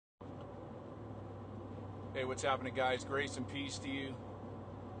Hey, what's happening, guys? Grace and peace to you.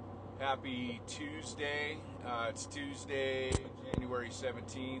 Happy Tuesday. It's Tuesday, January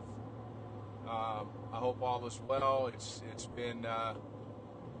 17th. I hope all is well. It's been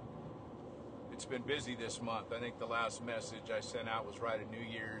busy this month. I think the last message I sent out was right at New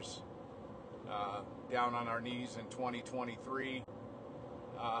Year's. Down on our knees in 2023.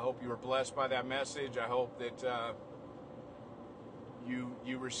 I hope you were blessed by that message. I hope that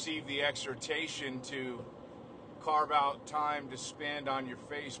you receive the exhortation to carve out time to spend on your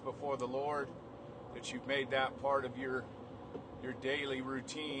face before the Lord, that you've made that part of your daily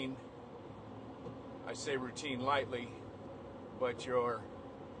routine. I say routine lightly, but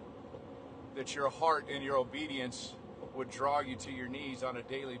that your heart and your obedience would draw you to your knees on a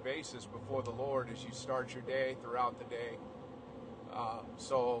daily basis before the Lord as you start your day, throughout the day.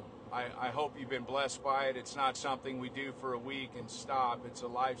 So I hope you've been blessed by it. It's not something we do for a week and stop. It's a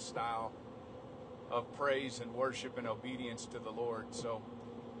lifestyle of praise and worship and obedience to the Lord. So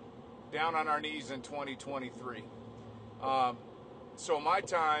down on our knees in 2023. So my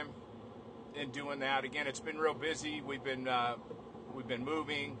time in doing that, again, it's been real busy. We've been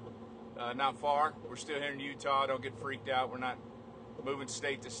moving, not far. We're still here in Utah. Don't get freaked out. We're not moving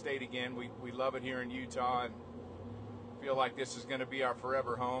state to state again. We love it here in Utah and feel like this is going to be our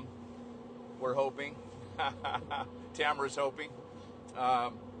forever home. We're hoping. Tamara's hoping.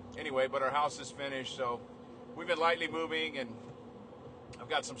 Anyway, but our house is finished, so we've been lightly moving, and I've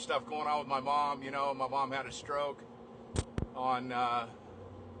got some stuff going on with my mom. You know, my mom had a stroke on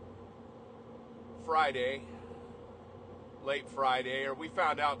Friday, late Friday, or we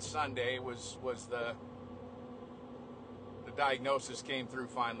found out Sunday was the diagnosis came through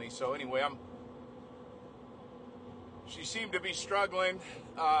finally. So anyway, she seemed to be struggling,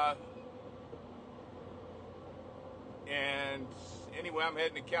 and anyway, I'm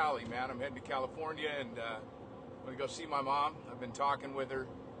heading to Cali, man. I'm heading to California, and I'm going to go see my mom. I've been talking with her.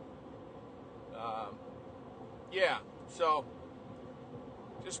 So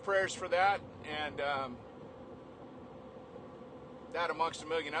just prayers for that, and that amongst a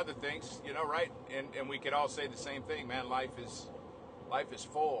million other things, you know, right? And we could all say the same thing, man. Life is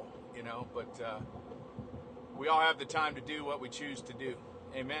full, you know, but we all have the time to do what we choose to do.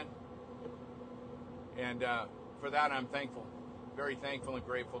 Amen? And for that, I'm thankful. Very thankful and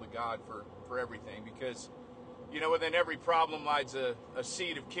grateful to God for everything, because, you know, within every problem lies a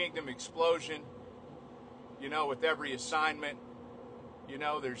seed of kingdom explosion. You know, with every assignment, you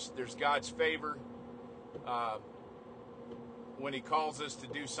know, there's God's favor. When he calls us to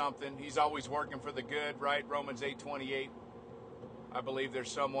do something, he's always working for the good, right? Romans 8:28. I believe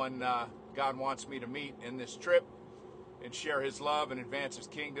there's someone God wants me to meet in this trip and share his love and advance his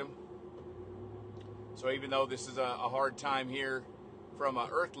kingdom. So even though this is a hard time here from an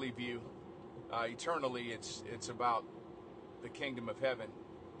earthly view, eternally it's about the kingdom of heaven.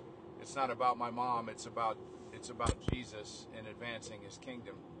 It's not about my mom. It's about Jesus and advancing his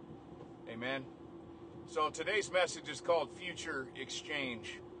kingdom. Amen. So today's message is called Future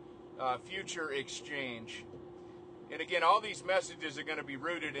Exchange. Future Exchange. And again, all these messages are going to be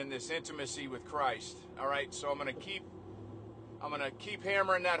rooted in this intimacy with Christ. All right, so I'm going to keep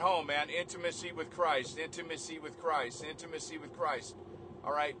hammering that home, man. Intimacy with Christ, intimacy with Christ, intimacy with Christ.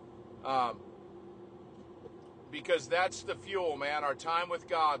 All right? Because that's the fuel, man. Our time with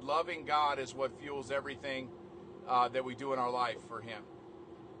God, loving God, is what fuels everything that we do in our life for him.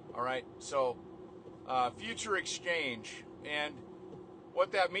 All right? So, future exchange. And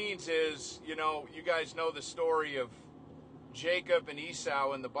what that means is, you know, you guys know the story of Jacob and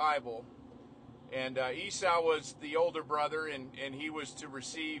Esau in the Bible. And Esau was the older brother, and he was to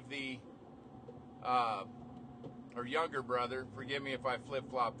receive the, or younger brother, forgive me if I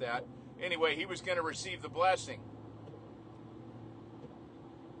flip-flop that. Anyway, he was going to receive the blessing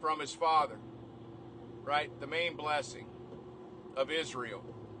from his father, right? The main blessing of Israel.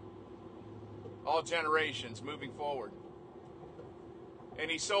 All generations moving forward. And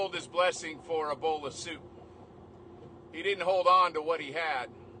he sold his blessing for a bowl of soup. He didn't hold on to what he had,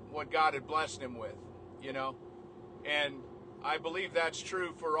 what God had blessed him with, you know. And I believe that's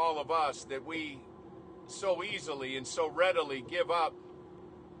true for all of us, that we so easily and so readily give up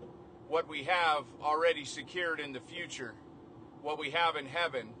what we have already secured in the future, what we have in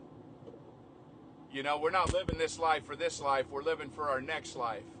heaven. You know, we're not living this life for this life, we're living for our next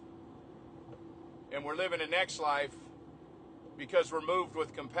life. And we're living a next life because we're moved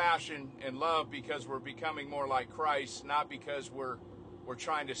with compassion and love, because we're becoming more like Christ, not because we're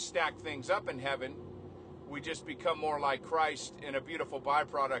trying to stack things up in heaven. We just become more like Christ, and a beautiful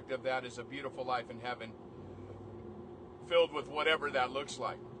byproduct of that is a beautiful life in heaven, filled with whatever that looks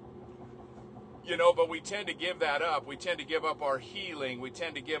like. But we tend to give that up. We tend to give up our healing. We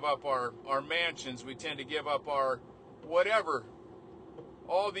tend to give up our mansions. We tend to give up our whatever.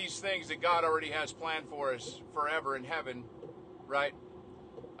 All these things that God already has planned for us forever in heaven, right?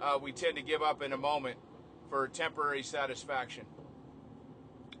 We tend to give up in a moment for temporary satisfaction.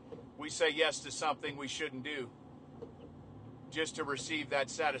 We say yes to something we shouldn't do just to receive that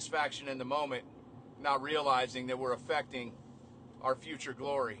satisfaction in the moment, not realizing that we're affecting our future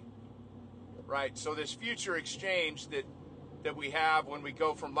glory, right? So this future exchange that we have when we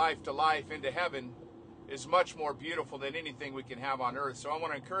go from life to life into heaven is much more beautiful than anything we can have on earth. So I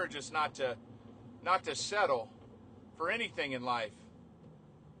want to encourage us not to settle for anything in life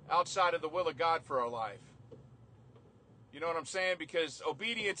outside of the will of God for our life. You know what I'm saying? Because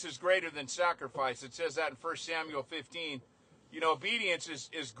obedience is greater than sacrifice. It says that in 1 Samuel 15. Obedience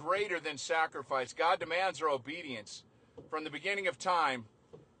is greater than sacrifice. God demands our obedience from the beginning of time,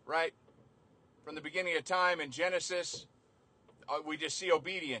 right? From the beginning of time in Genesis, we just see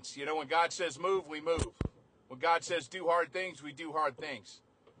obedience. When God says move, we move. When God says do hard things, we do hard things.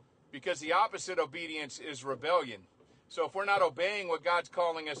 Because the opposite of obedience is rebellion. So if we're not obeying what God's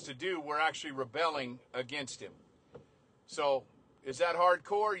calling us to do, we're actually rebelling against him. So is that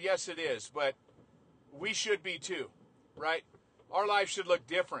hardcore? Yes, it is. But we should be too, right? Our life should look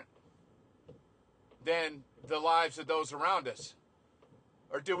different than the lives of those around us.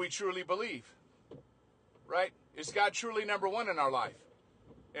 Or do we truly believe? Right? Is God truly number one in our life?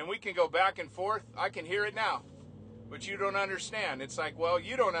 And we can go back and forth. I can hear it now. But you don't understand. It's like, well,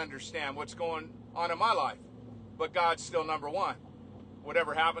 you don't understand what's going on in my life. But God's still number one.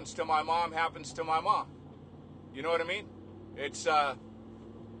 Whatever happens to my mom happens to my mom. You know what I mean? It's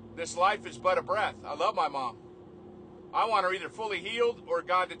this life is but a breath. I love my mom. I want her either fully healed or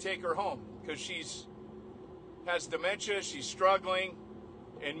God to take her home because she's has dementia. She's struggling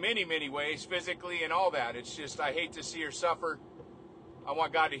in many, many ways, physically and all that. It's just I hate to see her suffer. I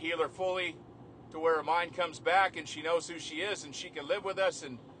want God to heal her fully to where her mind comes back and she knows who she is and she can live with us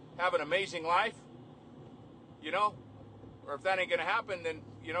and have an amazing life. Or if that ain't going to happen, then,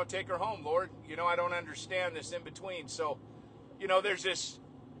 take her home, Lord. I don't understand this in between. So, there's this,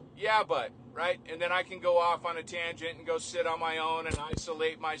 yeah, but, right? And then I can go off on a tangent and go sit on my own and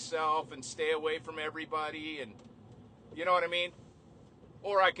isolate myself and stay away from everybody. And, you know what I mean?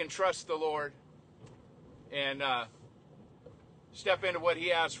 Or I can trust the Lord and step into what he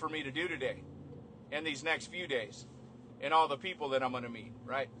has for me to do today and these next few days and all the people that I'm going to meet,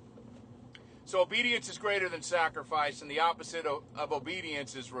 right? So obedience is greater than sacrifice, and the opposite of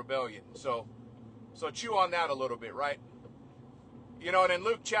obedience is rebellion. So chew on that a little bit, right? And in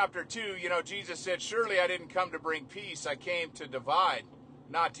Luke chapter 2, Jesus said, surely I didn't come to bring peace. I came to divide,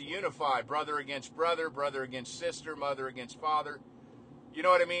 not to unify. Brother against brother, brother against sister, mother against father. You know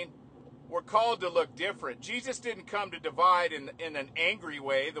what I mean? We're called to look different. Jesus didn't come to divide in an angry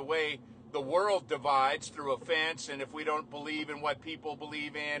way, the way the world divides through offense, and if we don't believe in what people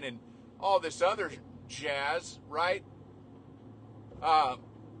believe in, and all this other jazz, right?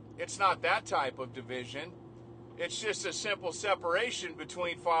 It's not that type of division. It's just a simple separation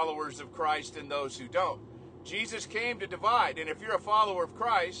between followers of Christ and those who don't. Jesus came to divide, and if you're a follower of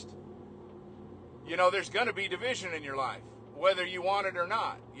Christ, there's going to be division in your life, whether you want it or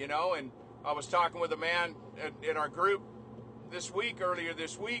not, and I was talking with a man in our group earlier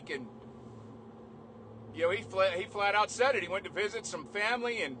this week, and he flat out said it. He went to visit some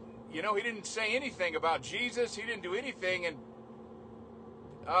family, and he didn't say anything about Jesus. He didn't do anything, and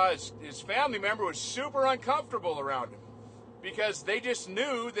his family member was super uncomfortable around him because they just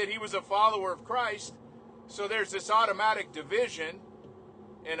knew that he was a follower of Christ. So there's this automatic division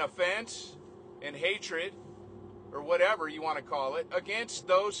and offense and hatred, or whatever you want to call it, against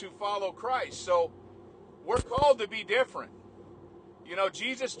those who follow Christ. So we're called to be different.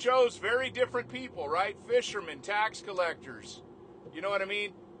 Jesus chose very different people, right? Fishermen, tax collectors. You know what I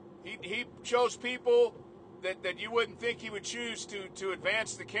mean? He chose people that you wouldn't think he would choose to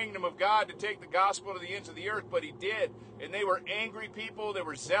advance the kingdom of God, to take the gospel to the ends of the earth, but he did. And they were angry people. They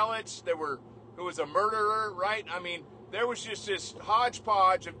were zealots. Who was a murderer, right? I mean, there was just this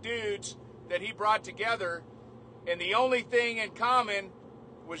hodgepodge of dudes that he brought together, and the only thing in common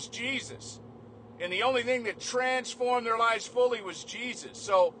was Jesus. And the only thing that transformed their lives fully was Jesus.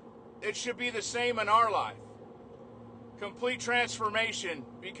 So it should be the same in our life. Complete transformation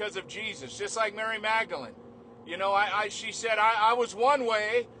because of Jesus. Just like Mary Magdalene. She said, I was one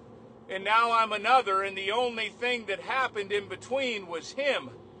way, and now I'm another, and the only thing that happened in between was him.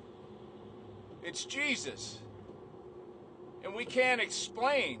 It's Jesus. And we can't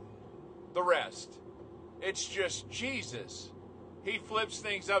explain the rest. It's just Jesus. He flips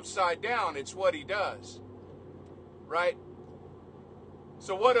things upside down. It's what he does. Right?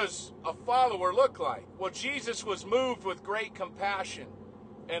 So what does a follower look like? Well, Jesus was moved with great compassion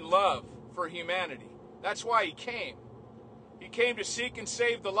and love for humanity. That's why he came. He came to seek and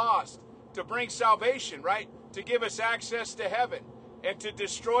save the lost, to bring salvation, right? To give us access to heaven and to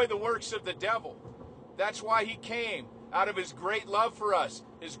destroy the works of the devil. That's why he came, out of his great love for us,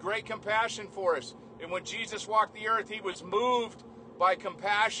 his great compassion for us. And when Jesus walked the earth, he was moved by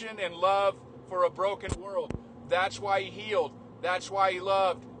compassion and love for a broken world. That's why he healed. That's why he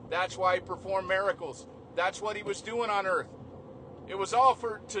loved. That's why he performed miracles. That's what he was doing on earth. It was all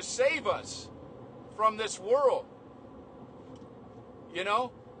to save us from this world. You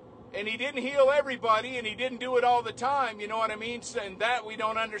know? And he didn't heal everybody, and he didn't do it all the time, you know what I mean? And that we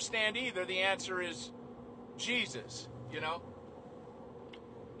don't understand either. The answer is Jesus, you know?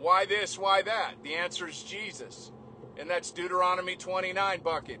 Why this, why that? The answer is Jesus. And that's Deuteronomy 29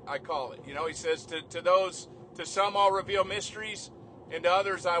 bucket, I call it. You know, he says to some I'll reveal mysteries, and to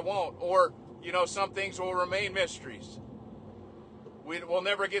others I won't. Or, you know, some things will remain mysteries. We'll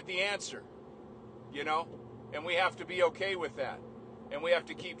never get the answer, you know? And we have to be okay with that. And we have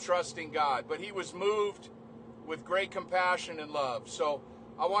to keep trusting God. But he was moved with great compassion and love. So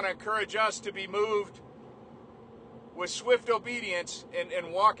I want to encourage us to be moved with swift obedience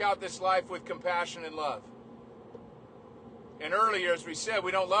and walk out this life with compassion and love. And earlier, as we said,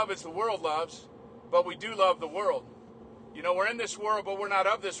 we don't love as the world loves, but we do love the world. You know, we're in this world, but we're not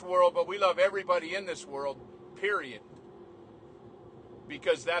of this world, but we love everybody in this world, period.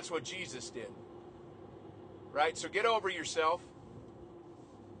 Because that's what Jesus did. Right? So get over yourself.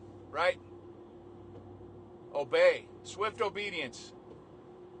 Right? Obey. Swift obedience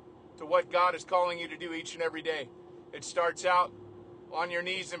to what God is calling you to do each and every day. It starts out on your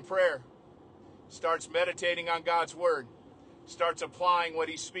knees in prayer. Starts meditating on God's word. Starts applying what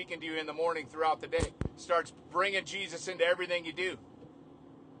he's speaking to you in the morning throughout the day. Starts bringing Jesus into everything you do.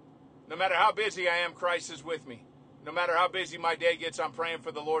 No matter how busy I am, Christ is with me. No matter how busy my day gets, I'm praying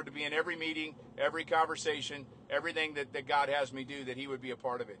for the Lord to be in every meeting, every conversation, everything that God has me do, that he would be a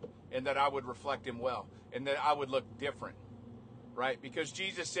part of it, and that I would reflect him well, and that I would look different, right? Because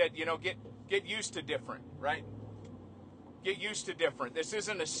Jesus said, you know, get used to different, right? Get used to different. This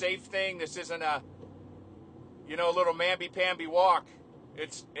isn't a safe thing. This isn't a, you know, a little mamby-pamby walk.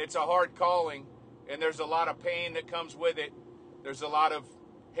 It's a hard calling, and there's a lot of pain that comes with it. There's a lot of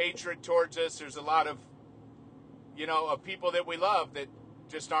hatred towards us. There's a lot of, you know, of people that we love that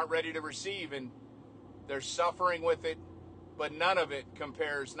just aren't ready to receive, and they're suffering with it, but none of it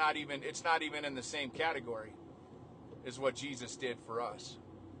compares, it's not even in the same category as what Jesus did for us.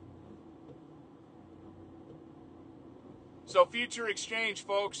 So future exchange,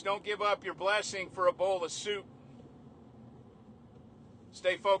 folks, don't give up your blessing for a bowl of soup.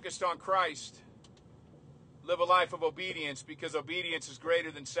 Stay focused on Christ. Live a life of obedience, because obedience is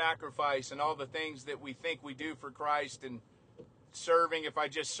greater than sacrifice, and all the things that we think we do for Christ and serving, if I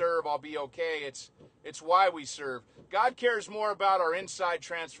just serve, I'll be okay. It's why we serve. God cares more about our inside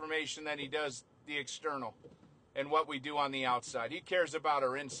transformation than he does the external and what we do on the outside. He cares about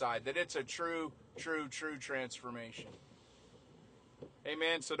our inside, that it's a true transformation.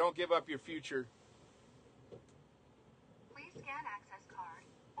 Amen. So don't give up your future. Please scan access card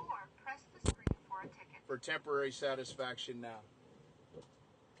or press the screen for a ticket. For temporary satisfaction now.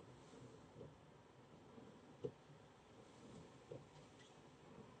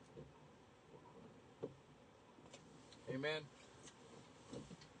 Amen.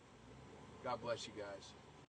 God bless you guys.